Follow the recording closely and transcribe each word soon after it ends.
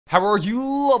How are you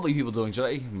lovely people doing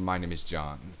today? My name is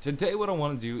John. Today what I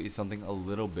want to do is something a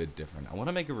little bit different. I want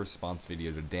to make a response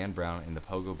video to Dan Brown in the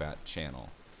Pogobat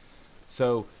channel.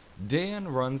 So, Dan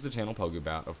runs the channel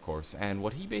Pogobat, of course, and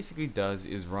what he basically does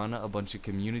is run a bunch of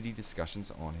community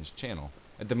discussions on his channel.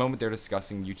 At the moment they're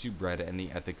discussing YouTube Red and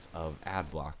the ethics of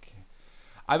ad block.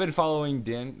 I've been following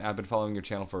Dan, I've been following your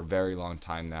channel for a very long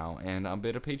time now, and I've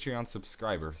been a Patreon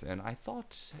subscriber, and I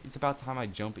thought it's about time I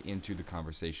jump into the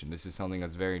conversation. This is something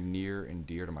that's very near and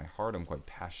dear to my heart. I'm quite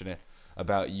passionate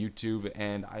about YouTube,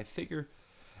 and I figure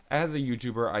as a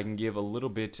YouTuber I can give a little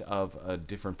bit of a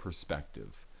different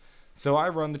perspective. So I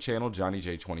run the channel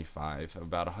JohnnyJ25,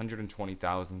 about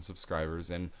 120,000 subscribers,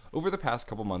 and over the past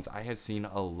couple months I have seen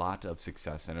a lot of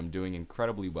success, and I'm doing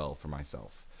incredibly well for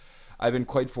myself. I've been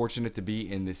quite fortunate to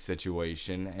be in this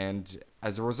situation, and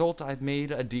as a result I've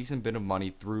made a decent bit of money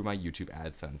through my YouTube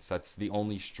AdSense. That's the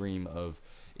only stream of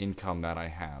income that I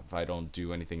have. I don't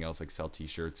do anything else like sell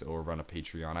t-shirts or run a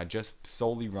Patreon. I just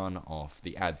solely run off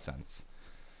the AdSense.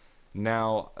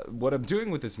 Now, what I'm doing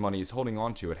with this money is holding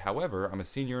on to it. However, I'm a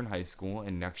senior in high school,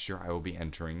 and next year I will be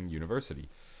entering university.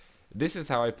 This is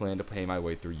how I plan to pay my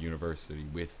way through university,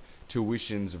 with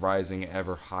tuitions rising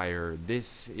ever higher.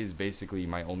 This is basically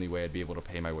my only way I'd be able to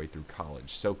pay my way through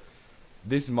college. So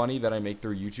this money that I make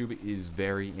through YouTube is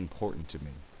very important to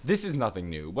me. This is nothing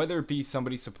new. Whether it be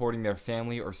somebody supporting their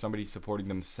family or somebody supporting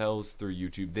themselves through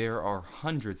YouTube, there are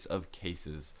hundreds of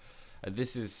cases.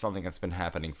 This is something that's been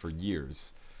happening for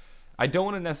years. I don't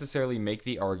want to necessarily make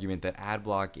the argument that ad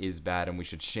block is bad and we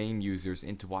should shame users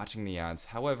into watching the ads.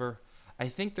 However, I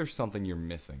think there's something you're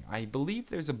missing. I believe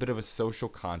there's a bit of a social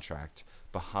contract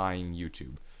behind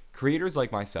YouTube. Creators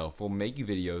like myself will make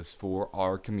videos for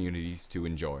our communities to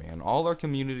enjoy, and all our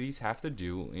communities have to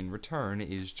do in return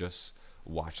is just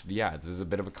watch the ads. There's a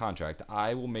bit of a contract.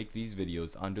 I will make these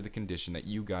videos under the condition that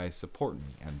you guys support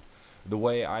me, and the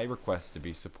way I request to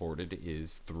be supported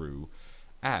is through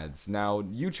ads. Now,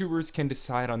 YouTubers can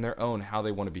decide on their own how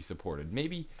they want to be supported.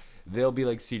 Maybe they'll be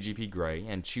like CGP Grey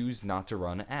and choose not to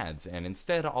run ads, and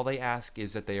instead all they ask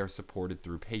is that they are supported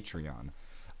through Patreon.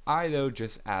 I, though,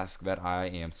 just ask that I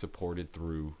am supported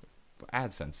through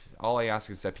AdSense. All I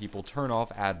ask is that people turn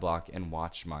off ad block and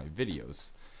watch my videos.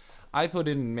 I put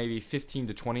in maybe 15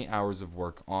 to 20 hours of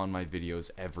work on my videos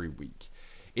every week.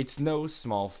 It's no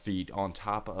small feat on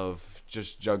top of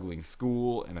just juggling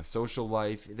school and a social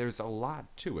life. There's a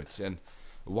lot to it, and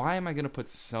why am I going to put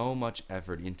so much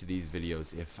effort into these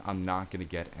videos if I'm not going to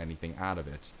get anything out of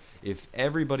it? If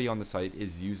everybody on the site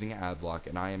is using adblock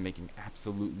and I am making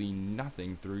absolutely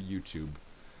nothing through YouTube,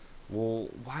 well,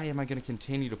 why am I going to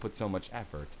continue to put so much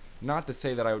effort? Not to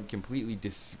say that I would completely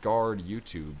discard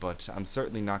YouTube, but I'm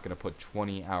certainly not going to put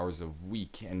 20 hours a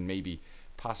week and maybe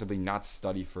possibly not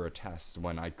study for a test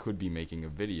when I could be making a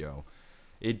video.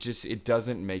 It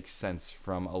doesn't make sense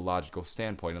from a logical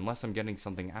standpoint. Unless I'm getting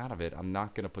something out of it, I'm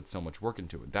not going to put so much work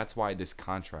into it. That's why this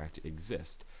contract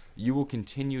exists. You will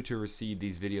continue to receive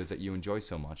these videos that you enjoy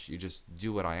so much. You just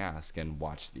do what I ask and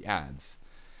watch the ads.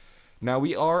 Now,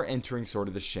 we are entering sort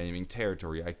of the shaming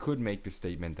territory. I could make the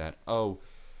statement that, oh,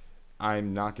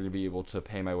 I'm not going to be able to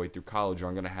pay my way through college, or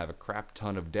I'm going to have a crap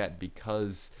ton of debt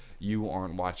because you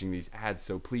aren't watching these ads,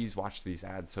 so please watch these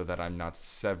ads so that I'm not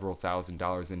several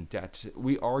 $1,000s in debt.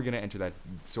 We are going to enter that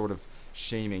sort of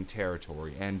shaming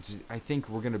territory, and I think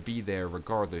we're going to be there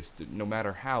regardless, no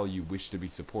matter how you wish to be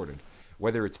supported.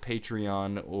 Whether it's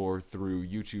Patreon or through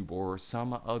YouTube or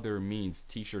some other means,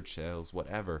 t-shirt sales,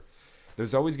 whatever.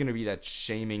 There's always going to be that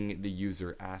shaming the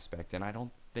user aspect, and I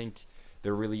don't think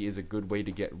there really is a good way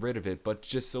to get rid of it, but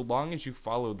just so long as you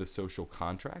follow the social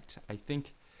contract, I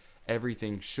think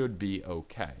everything should be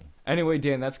okay. Anyway,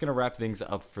 Dan, that's going to wrap things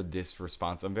up for this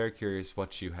response. I'm very curious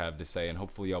what you have to say, and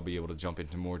hopefully I'll be able to jump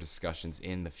into more discussions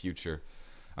in the future.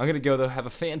 I'm going to go, though. Have a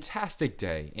fantastic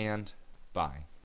day, and bye.